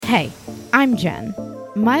Hey, I'm Jen.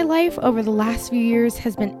 My life over the last few years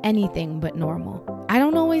has been anything but normal. I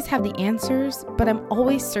don't always have the answers, but I'm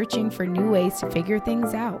always searching for new ways to figure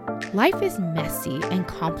things out. Life is messy and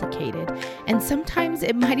complicated, and sometimes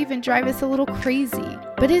it might even drive us a little crazy.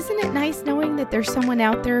 But isn't it nice knowing that there's someone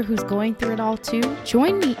out there who's going through it all too?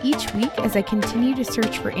 Join me each week as I continue to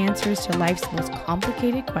search for answers to life's most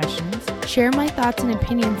complicated questions, share my thoughts and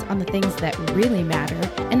opinions on the things that really matter,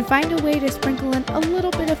 and find a way to sprinkle in a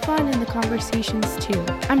little bit of fun in the conversations too.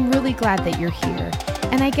 I'm really glad that you're here.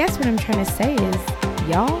 And I guess what I'm trying to say is,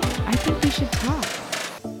 y'all, I think we should talk.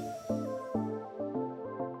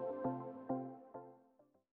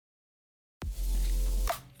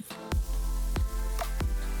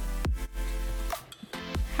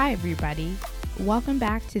 Hi, everybody. Welcome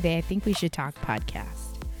back to the I Think We Should Talk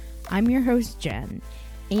podcast. I'm your host, Jen,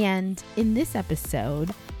 and in this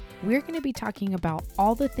episode, we're going to be talking about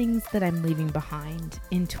all the things that I'm leaving behind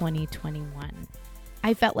in 2021.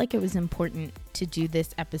 I felt like it was important to do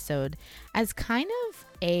this episode as kind of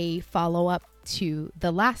a follow-up to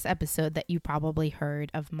the last episode that you probably heard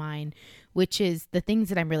of mine, which is the things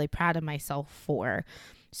that I'm really proud of myself for.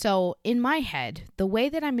 So in my head, the way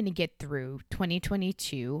that I'm going to get through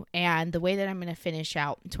 2022 and the way that I'm going to finish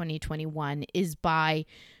out 2021 is by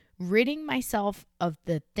ridding myself of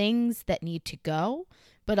the things that need to go,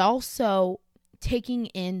 but also taking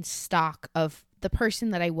in stock of the person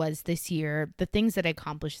that I was this year, the things that I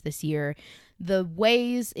accomplished this year, the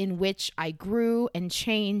ways in which I grew and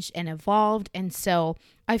changed and evolved. And so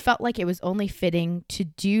I felt like it was only fitting to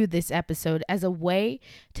do this episode as a way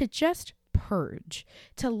to just purge,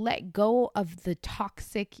 to let go of the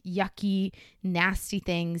toxic, yucky, nasty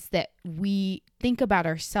things that we think about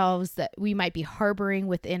ourselves, that we might be harboring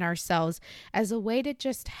within ourselves, as a way to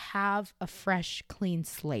just have a fresh, clean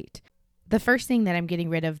slate. The first thing that I'm getting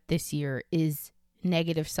rid of this year is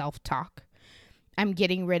negative self-talk. I'm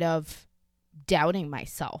getting rid of doubting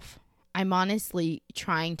myself. I'm honestly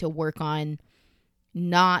trying to work on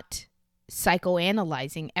not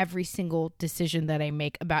psychoanalyzing every single decision that I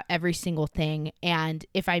make about every single thing. And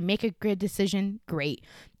if I make a good decision, great.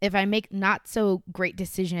 If I make not so great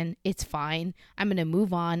decision, it's fine. I'm going to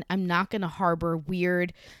move on. I'm not going to harbor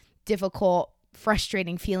weird, difficult,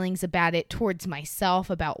 frustrating feelings about it towards myself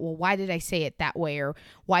about, well, why did I say it that way? Or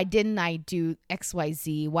why didn't I do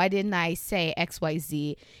XYZ? Why didn't I say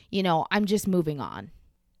XYZ? I'm just moving on.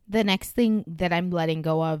 The next thing that I'm letting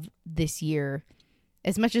go of this year,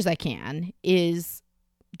 as much as I can, is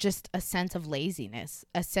just a sense of laziness,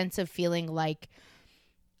 a sense of feeling like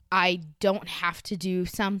I don't have to do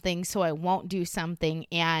something, so I won't do something,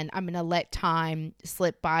 and I'm going to let time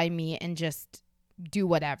slip by me and just do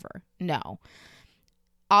whatever. No.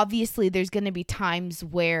 Obviously, there's going to be times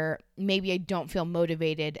where maybe I don't feel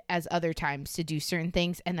motivated as other times to do certain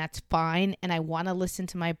things, and that's fine. And I want to listen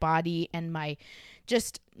to my body and my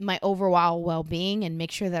overall well-being and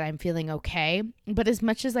make sure that I'm feeling okay. But as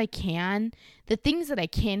much as I can, the things that I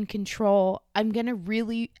can control, I'm going to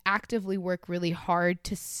really actively work really hard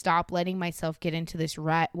to stop letting myself get into this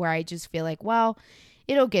rut where I just feel like, well,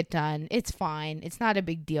 it'll get done. It's fine. It's not a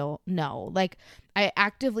big deal. No, I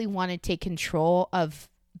actively want to take control of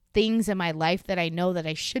things in my life that I know that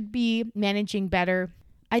I should be managing better.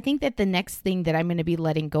 I think that the next thing that I'm going to be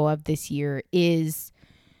letting go of this year is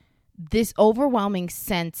this overwhelming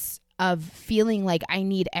sense of feeling like I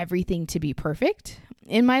need everything to be perfect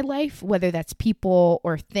in my life, whether that's people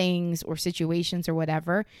or things or situations or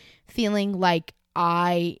whatever, feeling like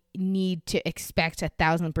I need to expect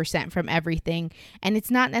 1,000% from everything. And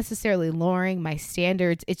it's not necessarily lowering my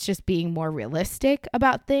standards. It's just being more realistic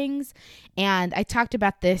about things. And I talked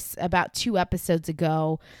about this about 2 episodes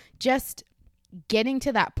ago, just getting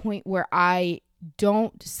to that point where I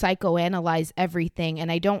don't psychoanalyze everything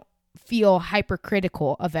and I don't feel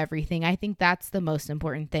hypercritical of everything. I think that's the most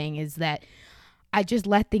important thing, is that I just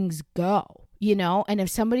let things go, and if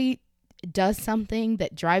somebody does something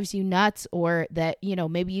that drives you nuts or that,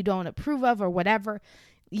 maybe you don't approve of or whatever,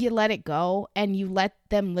 you let it go and you let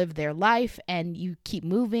them live their life and you keep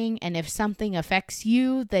moving. And if something affects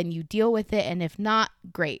you, then you deal with it. And if not,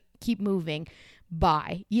 great, keep moving.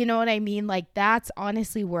 Bye. You know what I mean? That's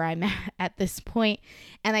honestly where I'm at this point.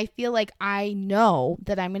 And I feel like I know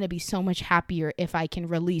that I'm going to be so much happier if I can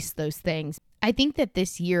release those things. I think that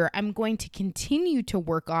this year I'm going to continue to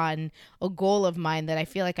work on a goal of mine that I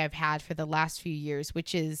feel like I've had for the last few years,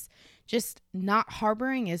 which is just not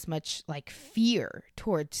harboring as much fear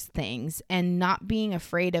towards things and not being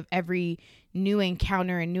afraid of every new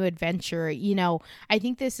encounter and new adventure. I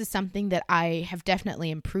think this is something that I have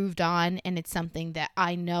definitely improved on, and it's something that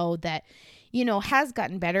I know that has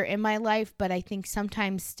gotten better in my life. But I think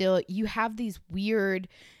sometimes still you have these weird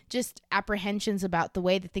just apprehensions about the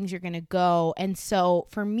way that things are going to go. And so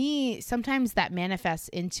for me, sometimes that manifests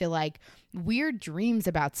into like weird dreams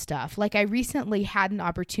about stuff. Like I recently had an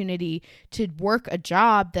opportunity to work a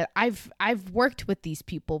job that I've worked with these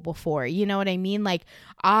people before. You know what I mean? Like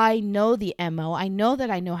I know the MO. I know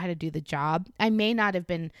that I know how to do the job. I may not have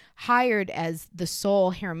been hired as the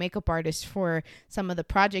sole hair and makeup artist for some of the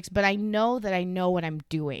projects, but I know that I know what I'm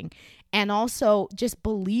doing. And also just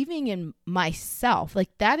believing in myself.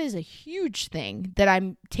 Like that is a huge thing that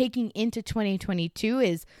I'm taking into 2022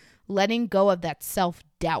 is letting go of that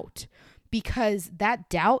self-doubt, because that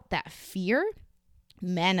doubt, that fear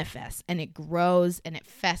manifests and it grows and it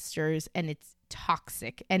festers and it's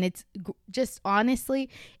toxic and it's just honestly,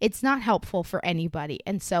 it's not helpful for anybody.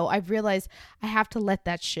 And so I've realized I have to let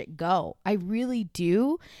that shit go. I really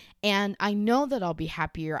do. And I know that I'll be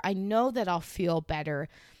happier. I know that I'll feel better.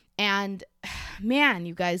 And man,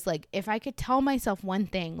 you guys, like if I could tell myself one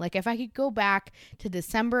thing, like if I could go back to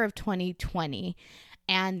December of 2020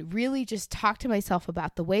 and really just talk to myself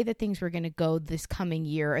about the way that things were going to go this coming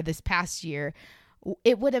year or this past year,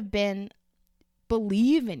 it would have been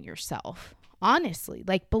believe in yourself. Honestly,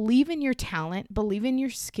 like believe in your talent, believe in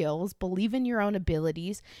your skills, believe in your own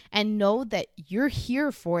abilities, and know that you're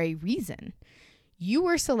here for a reason. You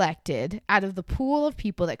were selected out of the pool of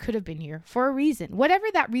people that could have been here for a reason, whatever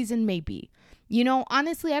that reason may be.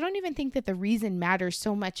 Honestly, I don't even think that the reason matters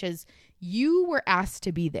so much as you were asked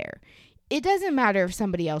to be there. It doesn't matter if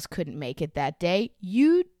somebody else couldn't make it that day.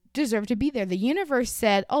 You deserve to be there. The universe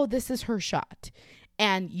said, oh, this is her shot.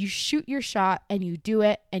 And you shoot your shot and you do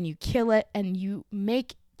it and you kill it and you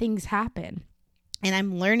make things happen. And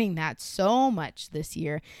I'm learning that so much this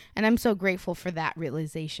year. And I'm so grateful for that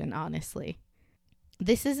realization, honestly.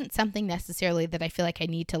 This isn't something necessarily that I feel like I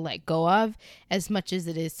need to let go of as much as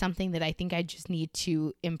it is something that I think I just need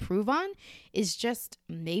to improve on, is just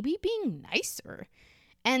maybe being nicer.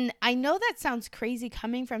 And I know that sounds crazy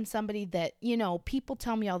coming from somebody that, people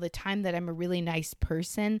tell me all the time that I'm a really nice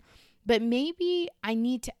person, but maybe I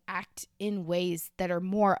need to act in ways that are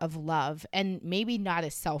more of love and maybe not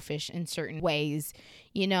as selfish in certain ways.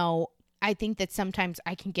 I think that sometimes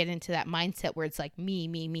I can get into that mindset where it's like me,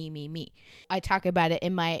 me, me, me, me. I talk about it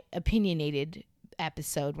in my opinionated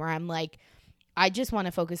episode where I'm like, I just want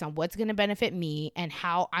to focus on what's going to benefit me and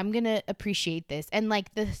how I'm going to appreciate this. And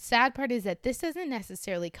like the sad part is that this doesn't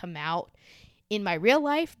necessarily come out in my real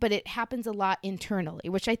life, but it happens a lot internally,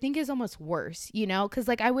 which I think is almost worse, because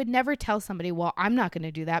like I would never tell somebody, well, I'm not going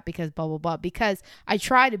to do that because blah, blah, blah, because I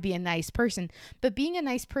try to be a nice person. But being a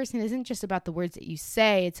nice person isn't just about the words that you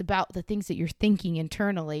say. It's about the things that you're thinking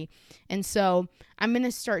internally. And so I'm going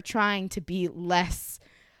to start trying to be less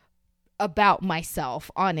about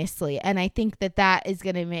myself, honestly. And I think that that is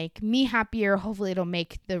going to make me happier. Hopefully it'll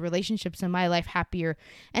make the relationships in my life happier.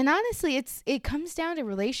 And honestly, it comes down to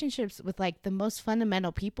relationships with like the most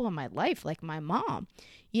fundamental people in my life, like my mom.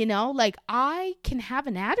 Like I can have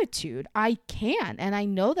an attitude. I can. And I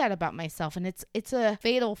know that about myself. And it's a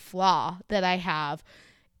fatal flaw that I have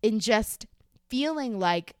in just feeling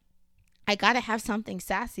like I got to have something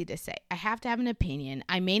sassy to say. I have to have an opinion.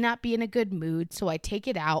 I may not be in a good mood, so I take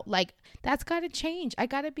it out. Like, that's got to change. I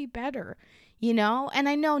got to be better, And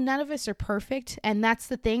I know none of us are perfect. And that's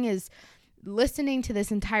the thing is, listening to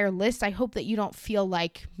this entire list, I hope that you don't feel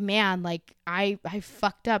like, man, like I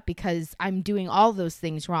fucked up because I'm doing all those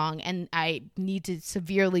things wrong and I need to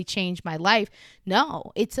severely change my life.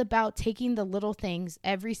 No, it's about taking the little things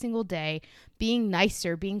every single day, being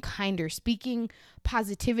nicer, being kinder, speaking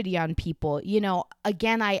positivity on people.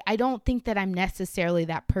 Again, I don't think that I'm necessarily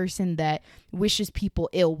that person that wishes people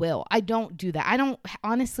ill will. I don't do that. I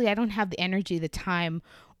don't have the energy, the time,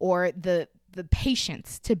 or the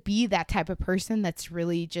patience to be that type of person that's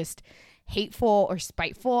really just hateful or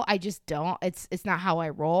spiteful. I just don't. It's not how I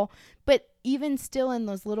roll. But even still in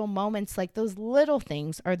those little moments, like those little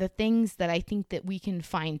things are the things that I think that we can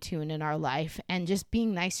fine tune in our life, and just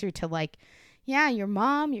being nicer to like, yeah, your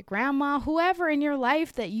mom, your grandma, whoever in your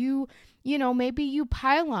life that maybe you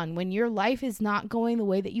pile on when your life is not going the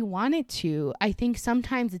way that you want it to. I think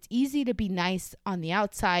sometimes it's easy to be nice on the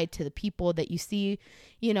outside to the people that you see,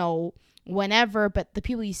 whenever, but the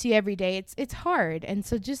people you see every day, it's hard. And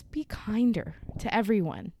so just be kinder to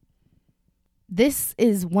everyone. This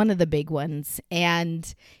is one of the big ones,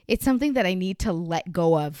 and it's something that I need to let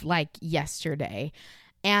go of like yesterday.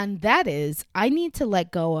 And that is, I need to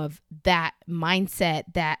let go of that mindset,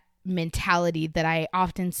 that mentality that I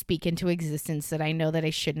often speak into existence, that I know that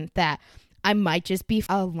I shouldn't, that I might just be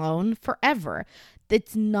alone forever.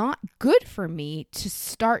 It's not good for me to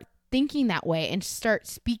start thinking that way and start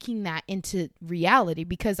speaking that into reality.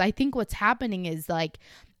 Because I think what's happening is like,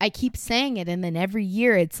 I keep saying it, and then every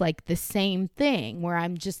year it's like the same thing where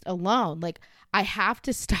I'm just alone. Like, I have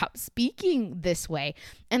to stop speaking this way.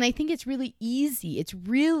 And I think it's really easy. It's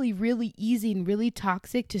really, really easy and really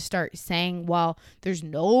toxic to start saying, well, there's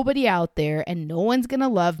nobody out there and no one's going to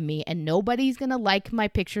love me and nobody's going to like my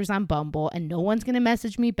pictures on Bumble and no one's going to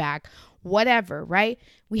message me back, whatever, right?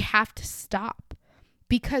 We have to stop.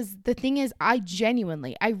 Because the thing is, I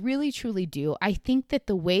really, truly do. I think that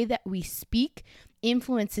the way that we speak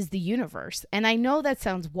influences the universe. And I know that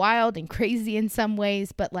sounds wild and crazy in some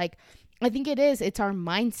ways, but like, I think it is. It's our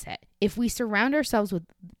mindset. If we surround ourselves with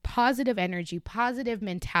positive energy, positive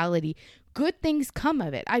mentality, good things come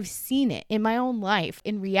of it. I've seen it in my own life.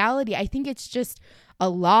 In reality, I think it's just a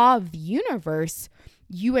law of the universe.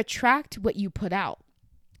 You attract what you put out.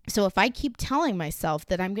 So if I keep telling myself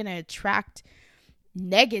that I'm going to attract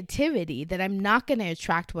negativity, that I'm not going to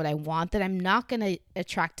attract what I want, that I'm not going to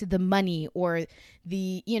attract the money or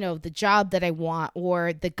the job that I want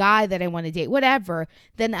or the guy that I want to date, whatever,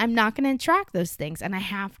 then I'm not going to attract those things and I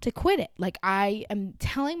have to quit it. Like, I am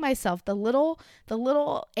telling myself, the little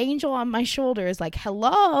angel on my shoulder is like,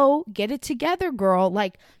 hello, get it together, girl.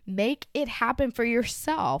 Like, make it happen for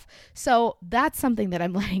yourself. So that's something that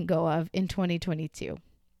I'm letting go of in 2022.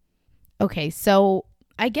 Okay, so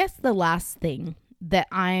I guess the last thing that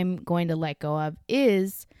I'm going to let go of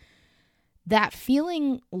is that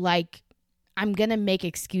feeling like I'm going to make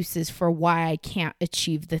excuses for why I can't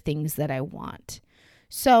achieve the things that I want.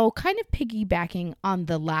 So kind of piggybacking on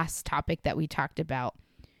the last topic that we talked about,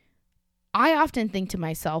 I often think to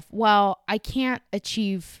myself, well, I can't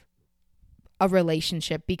achieve a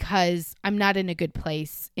relationship because I'm not in a good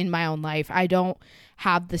place in my own life. I don't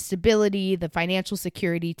have the stability, the financial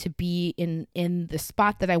security to be in the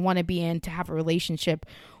spot that I want to be in to have a relationship.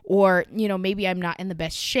 Or, maybe I'm not in the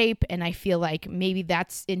best shape and I feel like maybe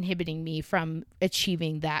that's inhibiting me from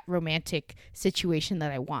achieving that romantic situation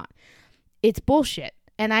that I want. It's bullshit.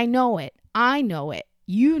 And I know it. I know it.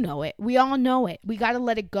 You know it. We all know it. We got to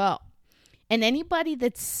let it go. And anybody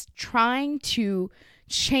that's trying to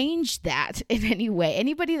change that in any way,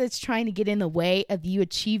 anybody that's trying to get in the way of you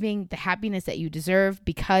achieving the happiness that you deserve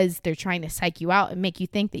because they're trying to psych you out and make you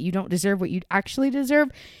think that you don't deserve what you actually deserve,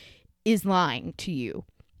 is lying to you.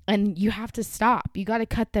 And you have to stop. You got to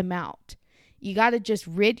cut them out. You got to just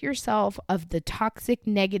rid yourself of the toxic,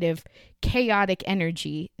 negative, chaotic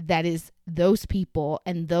energy that is those people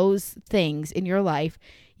and those things in your life.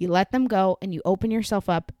 You let them go and you open yourself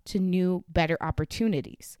up to new, better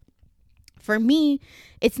opportunities. For me,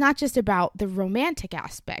 it's not just about the romantic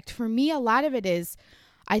aspect. For me, a lot of it is,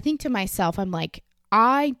 I think to myself, I'm like,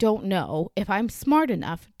 I don't know if I'm smart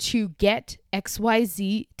enough to get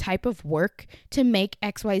XYZ type of work, to make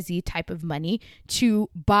XYZ type of money, to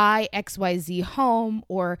buy XYZ home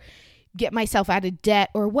or get myself out of debt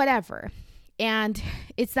or whatever. And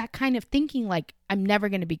it's that kind of thinking like, I'm never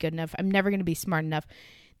going to be good enough. I'm never going to be smart enough.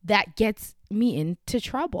 That gets me into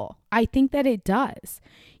trouble. I think that it does.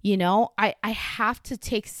 I have to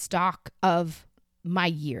take stock of my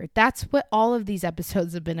year. That's what all of these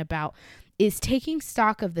episodes have been about, is taking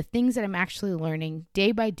stock of the things that I'm actually learning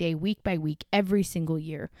day by day, week by week, every single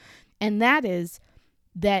year. And that is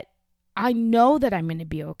that I know that I'm going to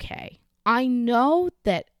be okay. I know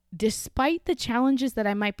that despite the challenges that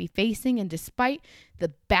I might be facing and despite the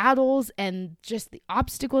battles and just the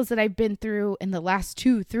obstacles that I've been through in the last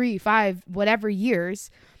 2, 3, 5, whatever years,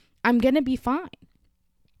 I'm going to be fine.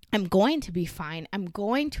 I'm going to be fine. I'm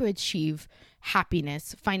going to achieve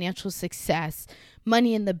happiness, financial success,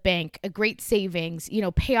 money in the bank, a great savings,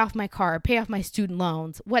 pay off my car, pay off my student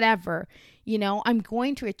loans, whatever. I'm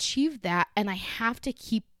going to achieve that, and I have to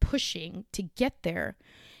keep pushing to get there.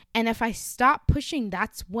 And if I stop pushing,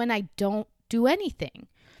 that's when I don't do anything.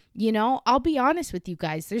 I'll be honest with you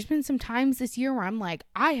guys. There's been some times this year where I'm like,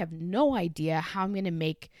 I have no idea how I'm going to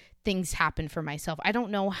make things happen for myself. I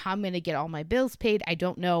don't know how I'm going to get all my bills paid. I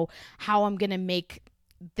don't know how I'm going to make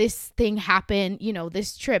this thing happen,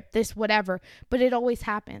 this trip, this whatever, but it always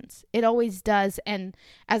happens. It always does. And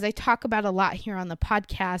as I talk about a lot here on the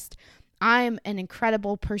podcast, I'm an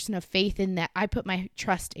incredible person of faith in that I put my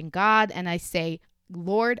trust in God and I say,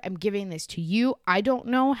 Lord, I'm giving this to you. I don't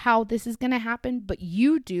know how this is going to happen, but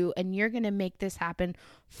you do, and you're going to make this happen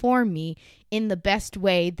for me in the best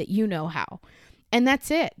way that you know how. And that's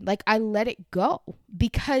it. Like, I let it go,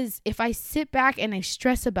 because if I sit back and I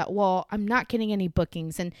stress about, well, I'm not getting any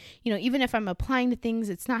bookings, and, even if I'm applying to things,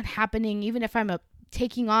 it's not happening. Even if I'm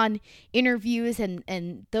taking on interviews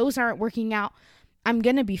and those aren't working out, I'm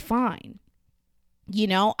going to be fine.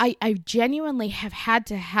 I genuinely have had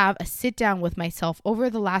to have a sit down with myself over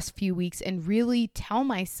the last few weeks and really tell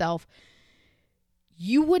myself,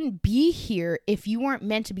 you wouldn't be here if you weren't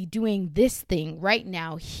meant to be doing this thing right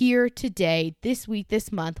now, here, today, this week,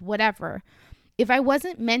 this month, whatever. If I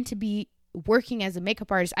wasn't meant to be working as a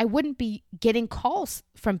makeup artist, I wouldn't be getting calls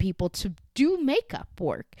from people to do makeup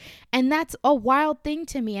work. And that's a wild thing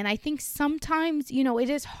to me. And I think sometimes, it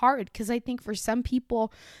is hard because I think for some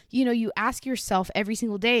people, you ask yourself every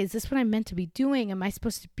single day, is this what I'm meant to be doing? Am I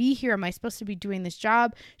supposed to be here? Am I supposed to be doing this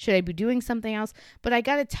job? Should I be doing something else? But I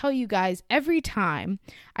got to tell you guys, every time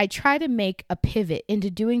I try to make a pivot into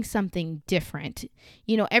doing something different,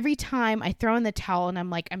 every time I throw in the towel and I'm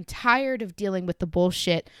like, I'm tired of dealing with the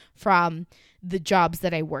bullshit from the jobs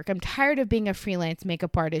that I work. I'm tired of being a freelance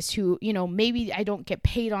makeup artist who, maybe I don't get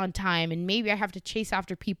paid on time and maybe I have to chase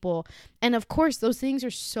after people. And of course, those things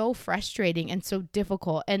are so frustrating and so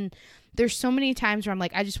difficult. And there's so many times where I'm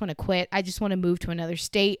like, I just want to quit. I just want to move to another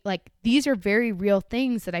state. Like, these are very real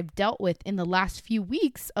things that I've dealt with in the last few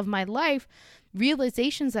weeks of my life,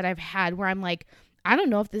 realizations that I've had where I'm like, I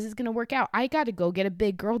don't know if this is going to work out. I got to go get a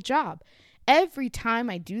big girl job. Every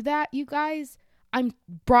time I do that, you guys, I'm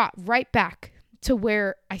brought right back to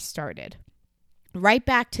where I started, right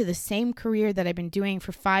back to the same career that I've been doing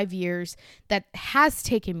for 5 years that has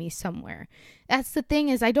taken me somewhere. That's the thing,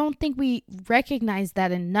 is I don't think we recognize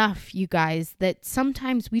that enough, you guys, that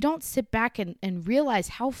sometimes we don't sit back and realize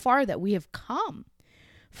how far that we have come.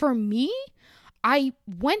 For me, I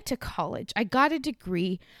went to college. I got a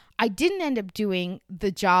degree. I didn't end up doing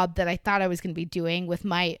the job that I thought I was going to be doing with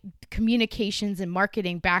my communications and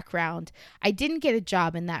marketing background. I didn't get a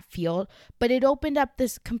job in that field, but it opened up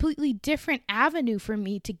this completely different avenue for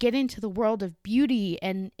me to get into the world of beauty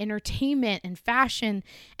and entertainment and fashion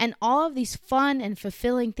and all of these fun and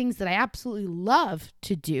fulfilling things that I absolutely love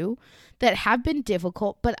to do that have been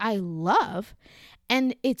difficult, but I love.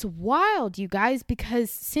 And it's wild, you guys,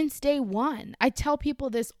 because since day one, I tell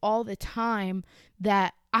people this all the time,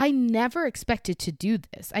 that I never expected to do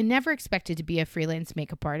this. I never expected to be a freelance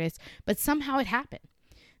makeup artist, but somehow it happened.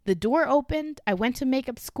 The door opened. I went to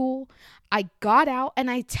makeup school. I got out, and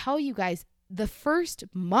I tell you guys, the first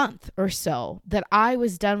month or so that I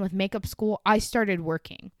was done with makeup school, I started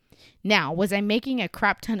working. Now, was I making a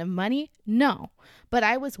crap ton of money? No, but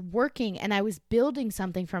I was working and I was building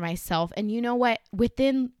something for myself. And you know what?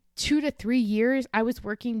 Within 2 to 3 years, I was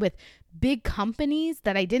working with big companies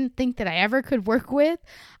that I didn't think that I ever could work with.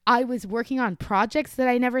 I was working on projects that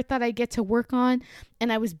I never thought I'd get to work on.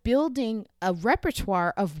 And I was building a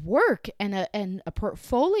repertoire of work and a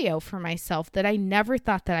portfolio for myself that I never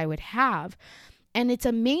thought that I would have. And it's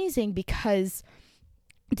amazing because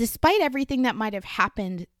despite everything that might have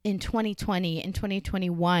happened in 2020 and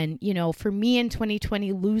 2021, for me in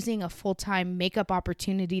 2020, losing a full-time makeup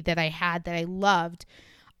opportunity that I had, that I loved,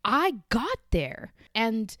 I got there.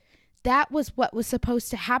 And that was what was supposed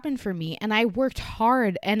to happen for me. And I worked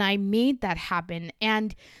hard and I made that happen.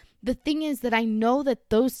 And the thing is that I know that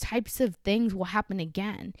those types of things will happen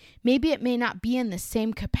again. Maybe it may not be in the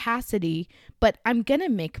same capacity, but I'm going to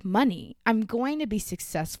make money. I'm going to be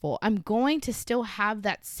successful. I'm going to still have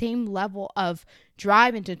that same level of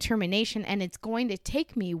drive and determination, and it's going to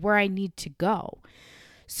take me where I need to go.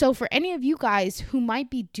 So for any of you guys who might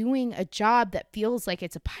be doing a job that feels like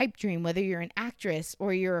it's a pipe dream, whether you're an actress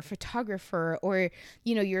or you're a photographer or,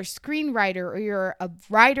 you're a screenwriter or you're a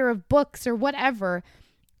writer of books or whatever,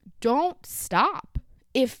 don't stop.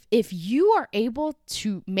 If you are able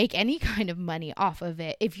to make any kind of money off of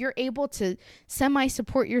it, if you're able to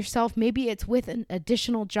semi-support yourself, maybe it's with an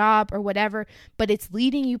additional job or whatever, but it's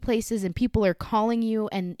leading you places and people are calling you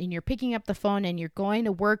and you're picking up the phone and you're going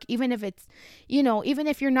to work, even if it's, even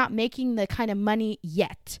if you're not making the kind of money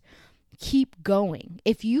yet, keep going.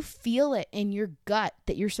 If you feel it in your gut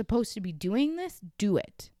that you're supposed to be doing this, do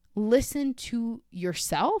it. Listen to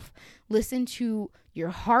yourself, listen to your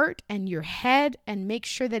heart and your head, and make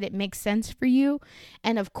sure that it makes sense for you.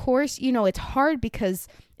 And of course, it's hard because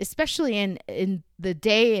especially in the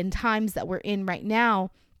day and times that we're in right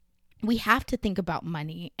now, we have to think about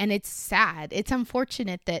money, and it's sad. It's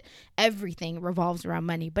unfortunate that everything revolves around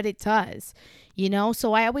money, but it does,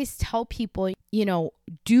 So I always tell people,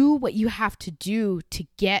 do what you have to do to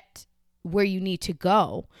get where you need to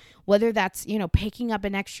go, whether that's, picking up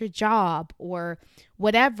an extra job or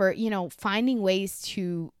whatever, finding ways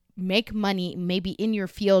to make money, maybe in your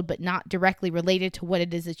field, but not directly related to what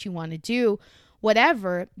it is that you want to do,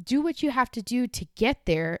 whatever, do what you have to do to get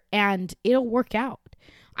there and it'll work out.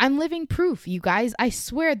 I'm living proof, you guys. I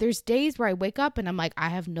swear there's days where I wake up and I'm like, I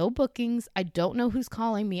have no bookings. I don't know who's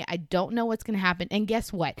calling me. I don't know what's going to happen. And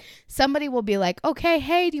guess what? Somebody will be like, okay,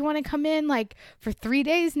 hey, do you want to come in like for 3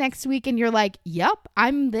 days next week? And you're like, yep,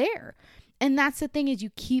 I'm there. And that's the thing, is you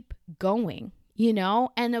keep going,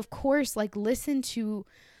 and of course, like listen to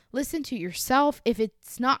yourself. If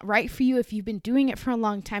it's not right for you, if you've been doing it for a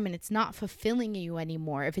long time and it's not fulfilling you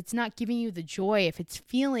anymore, if it's not giving you the joy, if it's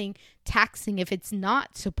feeling taxing, if it's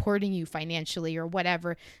not supporting you financially or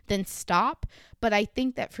whatever, then stop. But I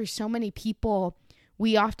think that for so many people,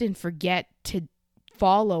 we often forget to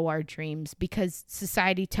follow our dreams because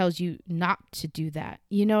society tells you not to do that.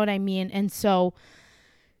 You know what I mean? And so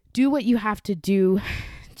do what you have to do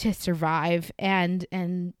to survive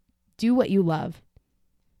and do what you love.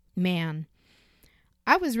 Man,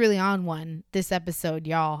 I was really on one this episode,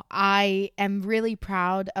 y'all. I am really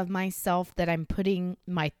proud of myself that I'm putting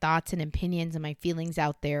my thoughts and opinions and my feelings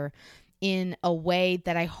out there in a way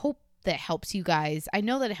that I hope that helps you guys. I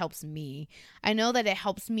know that it helps me. I know that it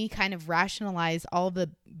helps me kind of rationalize all the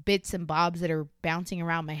bits and bobs that are bouncing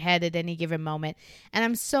around my head at any given moment. And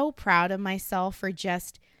I'm so proud of myself for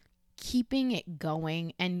just keeping it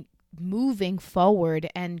going and moving forward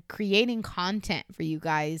and creating content for you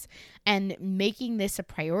guys and making this a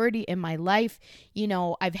priority in my life.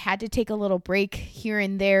 I've had to take a little break here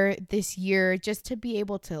and there this year just to be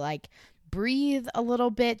able to like breathe a little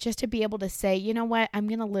bit, just to be able to say, you know what, I'm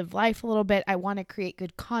going to live life a little bit. I want to create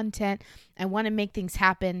good content. I want to make things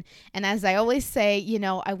happen. And as I always say,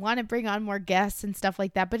 I want to bring on more guests and stuff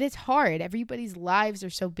like that, but it's hard. Everybody's lives are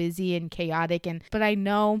so busy and chaotic. But I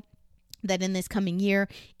know that in this coming year,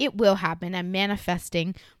 it will happen. I'm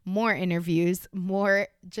manifesting more interviews, more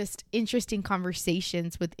just interesting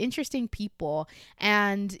conversations with interesting people.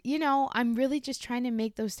 And, I'm really just trying to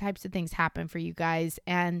make those types of things happen for you guys.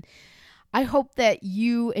 And I hope that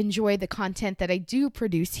you enjoy the content that I do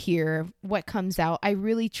produce here, what comes out. I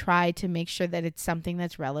really try to make sure that it's something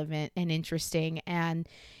that's relevant and interesting. And,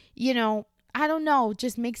 I don't know,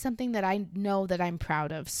 just make something that I know that I'm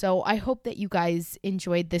proud of. So I hope that you guys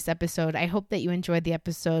enjoyed this episode. I hope that you enjoyed the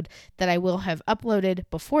episode that I will have uploaded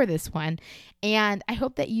before this one. And I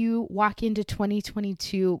hope that you walk into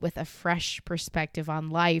 2022 with a fresh perspective on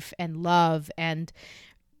life and love and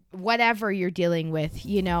whatever you're dealing with.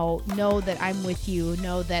 Know that I'm with you.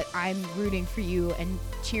 Know that I'm rooting for you and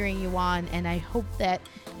cheering you on. And I hope that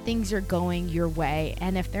things are going your way.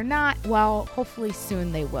 And if they're not, well, hopefully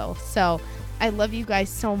soon they will. So I love you guys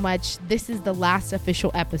so much. This is the last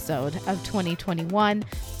official episode of 2021.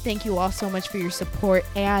 Thank you all so much for your support.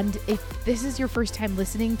 And if this is your first time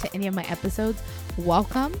listening to any of my episodes,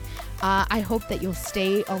 welcome. I hope that you'll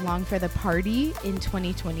stay along for the party in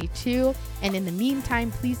 2022. And in the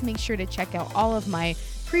meantime, please make sure to check out all of my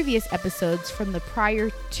previous episodes from the prior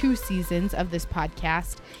 2 seasons of this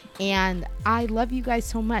podcast. And I love you guys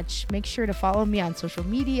so much. Make sure to follow me on social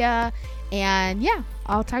media. And yeah,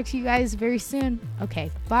 I'll talk to you guys very soon. Okay,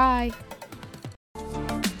 bye.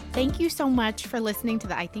 Thank you so much for listening to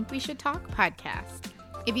the I Think We Should Talk podcast.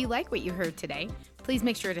 If you like what you heard today, please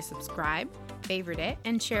make sure to subscribe, favorite it,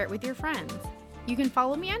 and share it with your friends. You can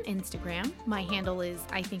follow me on Instagram. My handle is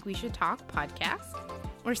I Think We Should Talk podcast,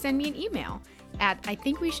 or send me an email at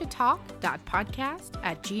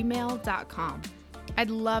ithinkweshouldtalk.podcast@gmail.com. I'd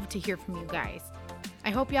love to hear from you guys.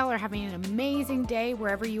 I hope y'all are having an amazing day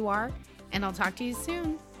wherever you are, and I'll talk to you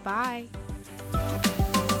soon. Bye.